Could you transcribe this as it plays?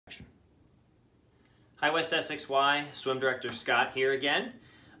Hi West Essex Y, Swim Director Scott here again.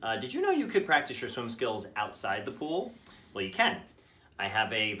 Did you know you could practice your swim skills outside the pool? Well, you can. I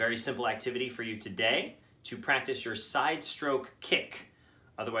have a very simple activity for you today to practice your side stroke kick,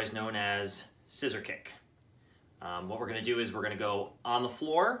 otherwise known as scissor kick. What we're going to do is we're going to go on the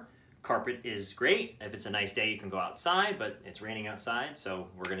floor. Carpet is great. If it's a nice day, you can go outside, but it's raining outside, so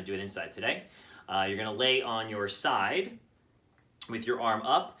we're going to do it inside today. You're going to lay on your side with your arm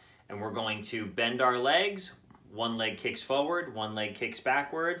up, and we're going to bend our legs. One leg kicks forward, one leg kicks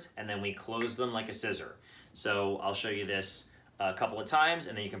backwards, and then we close them like a scissor. So I'll show you this a couple of times,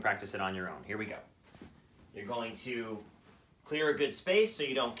 and then you can practice it on your own. Here we go. You're going to clear a good space so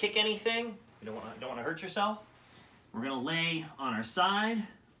you don't kick anything. You don't want to hurt yourself. We're going to lay on our side,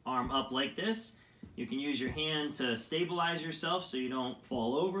 arm up like this. You can use your hand to stabilize yourself so you don't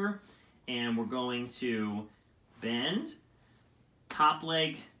fall over. And we're going to bend. Top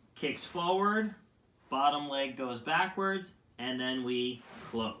leg kicks forward, bottom leg goes backwards, and then we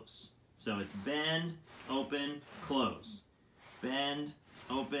close. So it's bend, open, close. Bend,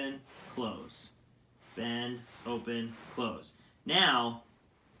 open, close. Bend, open, close. Now,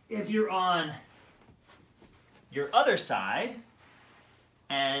 if you're on your other side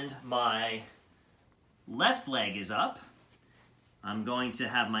and my left leg is up, I'm going to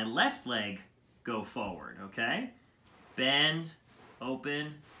have my left leg go forward, okay? Bend,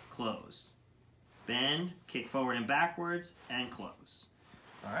 open, close. Bend, kick forward and backwards, and close.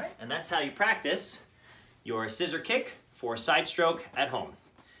 All right, and that's how you practice your scissor kick for side stroke at home.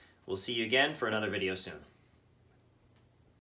 We'll see you again for another video soon.